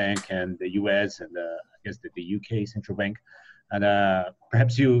Central Bank and the US and I guess the UK Central Bank, and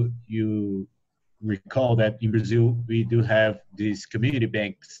perhaps you recall that in Brazil we do have these community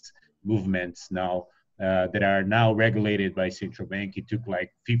banks movements now that are now regulated by central bank. It took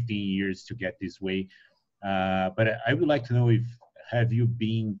like 15 years to get this way, but I would like to know if have you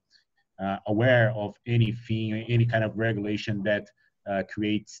been aware of anything, any kind of regulation that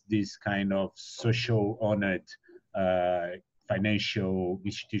creates this kind of social owned financial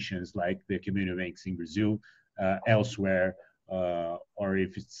institutions like the community banks in Brazil, elsewhere, or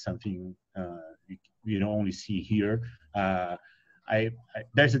if it's something you don't only see here.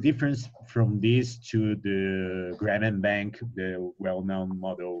 There's a difference from this to the Grameen Bank, the well-known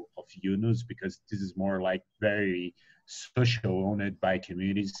model of Yunus, because this is more like very social owned by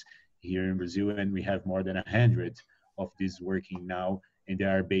communities here in Brazil, and we have more than 100 of these working now, and they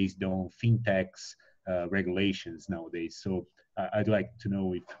are based on fintechs regulations nowadays. So I'd like to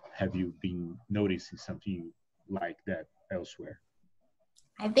know if have you been noticing something like that elsewhere?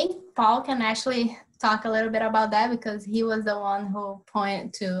 I think Paul can actually talk a little bit about that, because he was the one who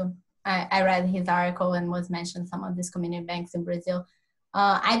pointed to, I read his article and was mentioned some of these community banks in Brazil.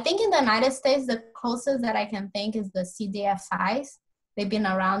 I think in the United States, the closest that I can think is the CDFIs. They've been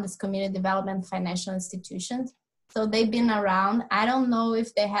around, this community development financial institutions. So they've been around. I don't know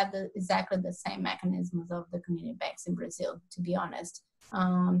if they have exactly the same mechanisms of the community banks in Brazil, to be honest.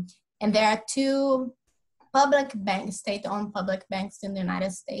 And there are two public banks, state-owned public banks in the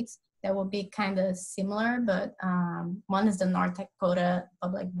United States that will be kind of similar, but one is the North Dakota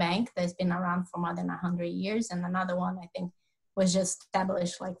Public Bank that's been around for more than 100 years, and another one I think was just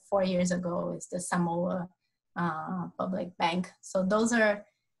established like 4 years ago is the Samoa Public Bank. So those are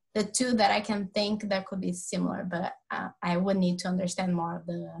the two that I can think that could be similar, but I would need to understand more of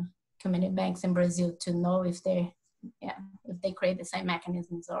the community banks in Brazil to know if they create the same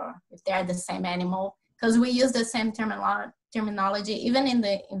mechanisms or if they are the same animal. Because we use the same terminology, even in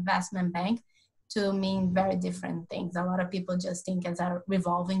the investment bank, to mean very different things. A lot of people just think as a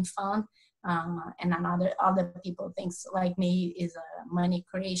revolving fund, and other people thinks like me is a money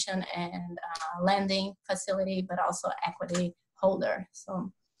creation and lending facility, but also equity holder.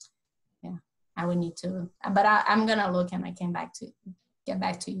 So yeah, I would need to, but I'm gonna look and I can get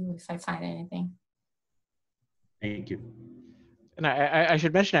back to you if I find anything. Thank you. And I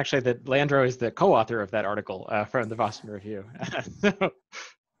should mention actually that Leandro is the co-author of that article from the Boston Review.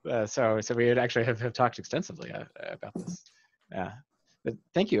 So we would actually have talked extensively about this. But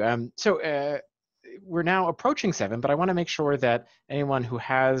thank you. So we're now approaching 7, but I want to make sure that anyone who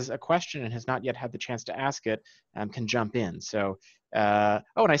has a question and has not yet had the chance to ask it can jump in. So, and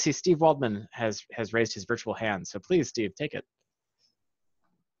I see Steve Waldman has raised his virtual hand. So please, Steve, take it.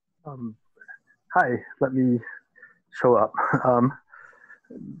 Hi, let me show up.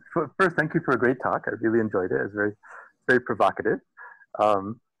 First, thank you for a great talk. I really enjoyed it. It was very, very provocative.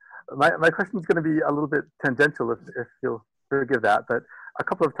 My question is going to be a little bit tangential, if you'll forgive that. But a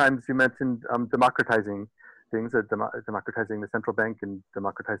couple of times you mentioned democratizing things, democratizing the central bank and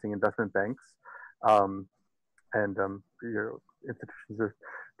democratizing investment banks, and your institutions of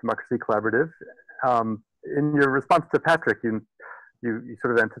democracy collaborative. In your response to Patrick, you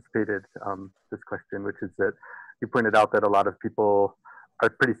sort of anticipated this question, which is that you pointed out that a lot of people are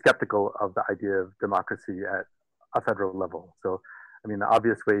pretty skeptical of the idea of democracy at a federal level. So, I mean, the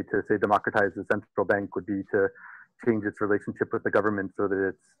obvious way to say democratize the central bank would be to change its relationship with the government so that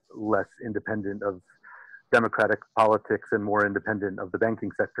it's less independent of democratic politics and more independent of the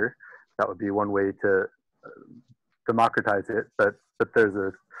banking sector. That would be one way to democratize it. But there's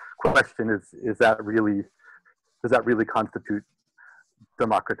a question: is that really, does that really constitute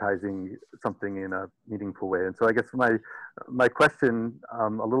democratizing something in a meaningful way? And so I guess my question, a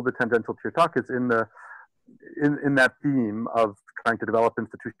little bit tangential to your talk, is in that theme of trying to develop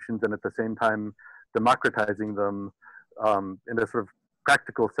institutions and at the same time democratizing them, in a sort of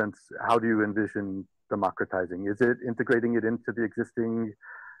practical sense, how do you envision democratizing? Is it integrating it into the existing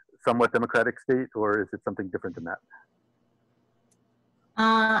somewhat democratic state, or is it something different than that?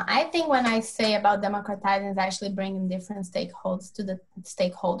 I think when I say about democratizing, is actually bringing different stakeholders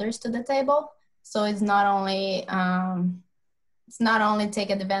to the table. So it's not only take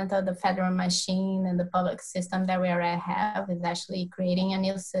advantage of the federal machine and the public system that we already have. It's actually creating a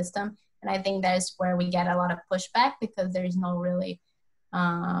new system, and I think that's where we get a lot of pushback because there is no really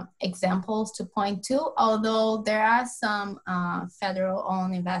examples to point to. Although there are some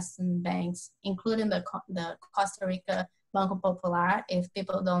federal-owned investment banks, including the Costa Rica Banco Popular. If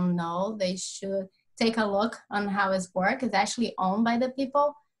people don't know, they should take a look on how it's work. It's actually owned by the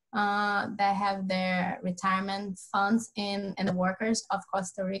people that have their retirement funds in the workers of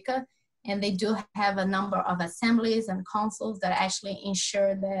Costa Rica. And they do have a number of assemblies and councils that actually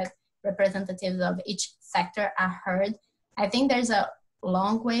ensure that representatives of each sector are heard. I think there's a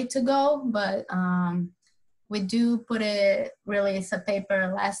long way to go, but we do put release a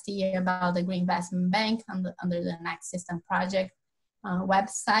paper last year about the Green Investment Bank under the Next System Project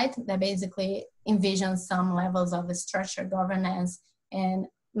website that basically envisions some levels of structured governance and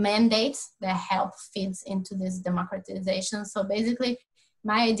mandates that help feeds into this democratization. So basically,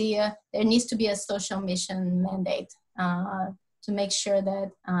 my idea, there needs to be a social mission mandate to make sure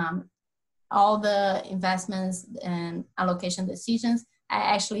that all the investments and allocation decisions are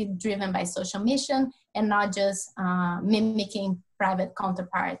actually driven by social mission and not just mimicking private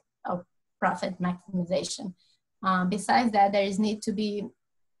counterpart of profit maximization. Besides that, there is need to be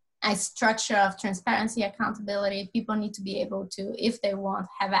a structure of transparency, accountability. People need to be able to, if they want,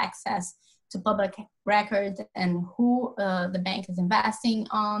 have access to public records and who the bank is investing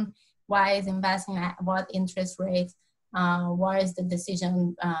on, why is investing at what interest rates, what is the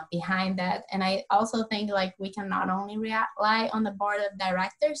decision behind that. And I also think like we can not only rely on the board of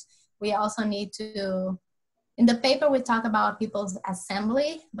directors, we also need to, in the paper we talk about people's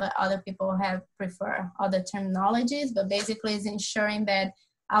assembly, but other people prefer other terminologies, but basically it's ensuring that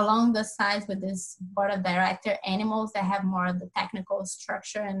along the sides with this board of director, animals that have more of the technical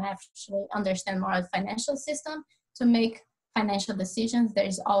structure and actually understand more of the financial system to make financial decisions.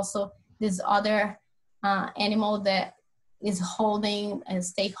 There's also this other animal that is holding a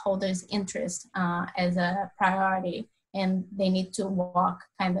stakeholders' interest as a priority, and they need to walk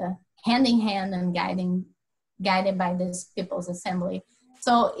kind of hand in hand and guided by this people's assembly.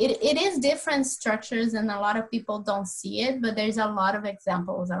 So it is different structures, and a lot of people don't see it, but there's a lot of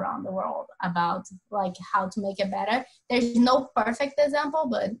examples around the world about like how to make it better. There's no perfect example,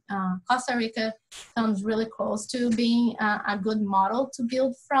 but Costa Rica comes really close to being a good model to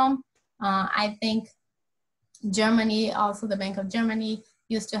build from. I think Germany, also the Bank of Germany,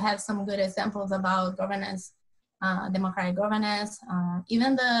 used to have some good examples about governance, democratic governance.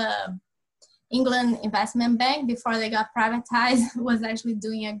 Even the England Investment Bank, before they got privatized, was actually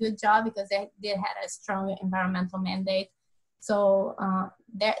doing a good job because they had a strong environmental mandate. So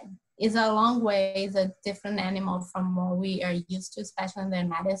there is a long way, it's a different animal from what we are used to, especially in the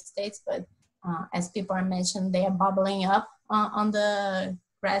United States. But as people are mentioned, they are bubbling up on the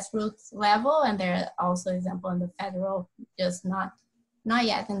grassroots level, and there are also examples in the federal, just not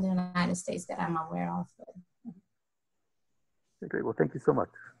yet in the United States that I'm aware of. Okay, great. Well, thank you so much.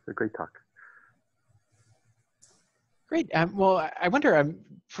 It's a great talk. Great. Well, I wonder,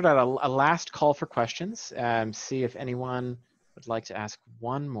 put out a last call for questions. See if anyone would like to ask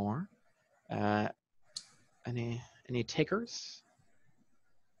one more. Any takers?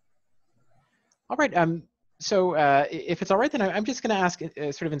 All right. So if it's all right, then I'm just going to ask,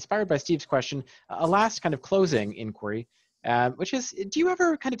 sort of inspired by Steve's question, a last kind of closing inquiry, which is, do you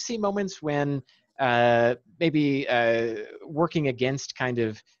ever kind of see moments when maybe working against kind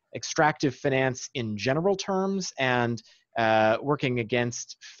of extractive finance in general terms and working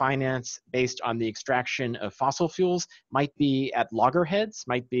against finance based on the extraction of fossil fuels might be at loggerheads,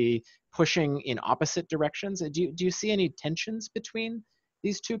 might be pushing in opposite directions? Do you see any tensions between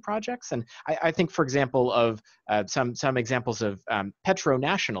these two projects. And I think, for example, of some examples of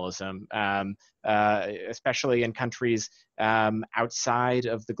petro-nationalism, especially in countries outside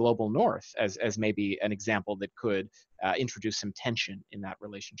of the global north, as maybe an example that could introduce some tension in that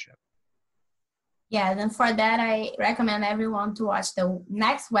relationship. Yeah, then for that, I recommend everyone to watch the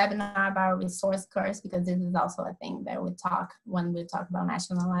next webinar about resource curse, because this is also a thing that we talk when we talk about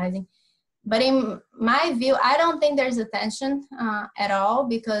nationalizing. But in my view, I don't think there's a tension at all,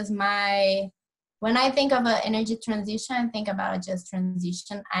 because when I think of an energy transition, I think about a just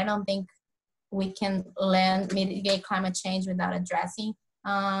transition. I don't think we can mitigate climate change without addressing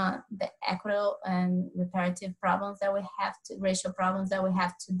the equitable and reparative problems that we have, racial problems that we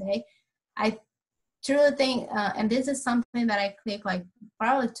have today. I truly think, and this is something that I clicked like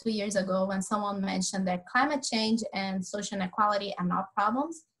probably 2 years ago when someone mentioned that climate change and social inequality are not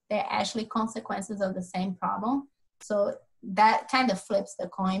problems. They're actually consequences of the same problem. So that kind of flips the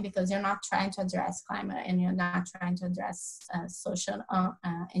coin, because you're not trying to address climate and you're not trying to address social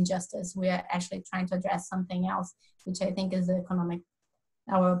injustice. We are actually trying to address something else, which I think is the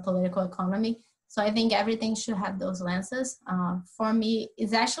our political economy. So I think everything should have those lenses. For me,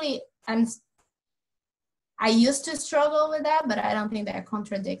 it's actually, I used to struggle with that, but I don't think that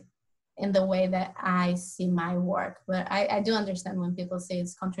contradict in the way that I see my work. But I do understand when people say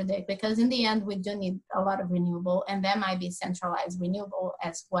it's contradict, because in the end, we do need a lot of renewable, and that might be centralized renewable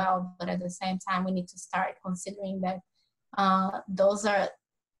as well. But at the same time, we need to start considering that those are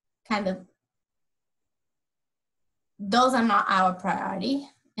not our priority,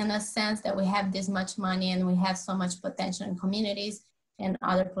 in the sense that we have this much money and we have so much potential in communities and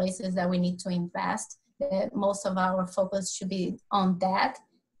other places that we need to invest, that most of our focus should be on that,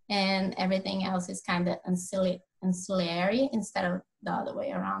 and everything else is kind of ancillary instead of the other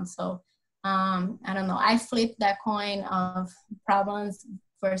way around. So I don't know, I flipped that coin of problems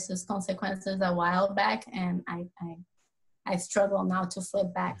versus consequences a while back, and I struggle now to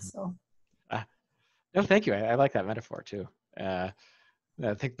flip back. So no, thank you. I like that metaphor too. I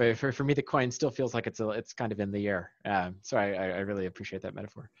think for me, the coin still feels like it's kind of in the air. So I really appreciate that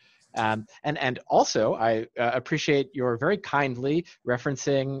metaphor. And also, I appreciate your very kindly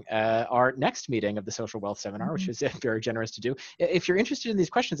referencing our next meeting of the Social Wealth Seminar, which is very generous to do. If you're interested in these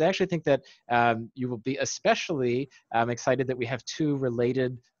questions, I actually think that you will be especially excited that we have two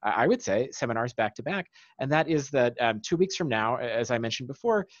related, I would say, seminars back to back. And that is that 2 weeks from now, as I mentioned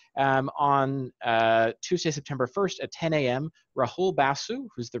before, on Tuesday, September 1st at 10 a.m., Rahul Basu,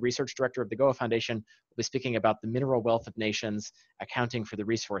 who's the research director of the Goa Foundation, will be speaking about the mineral wealth of nations, accounting for the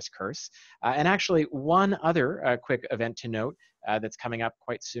resource curse. And actually, one other quick event to note that's coming up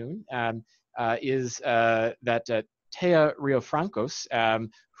quite soon is that Thea Riofrancos,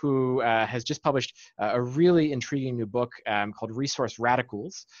 who has just published a really intriguing new book called Resource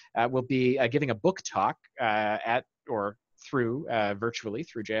Radicals, will be giving a book talk virtually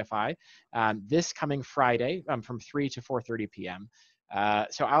through JFI this coming Friday from 3 to 4:30 p.m.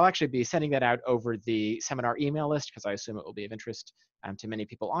 So I'll actually be sending that out over the seminar email list, because I assume it will be of interest to many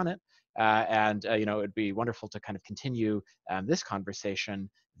people on it. It would be wonderful to kind of continue this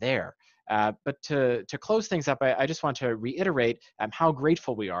conversation there. But to close things up, I just want to reiterate how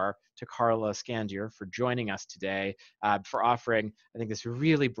grateful we are to Carla Skandier for joining us today, for offering, I think, this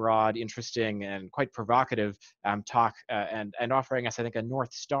really broad, interesting, and quite provocative talk, and offering us, I think, a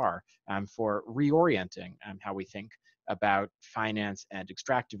North Star for reorienting how we think about finance and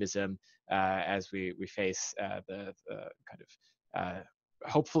extractivism as we face the kind of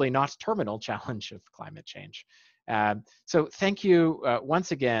hopefully not terminal challenge of climate change. So thank you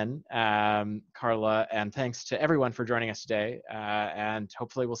once again, Carla, and thanks to everyone for joining us today, and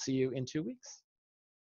hopefully we'll see you in 2 weeks.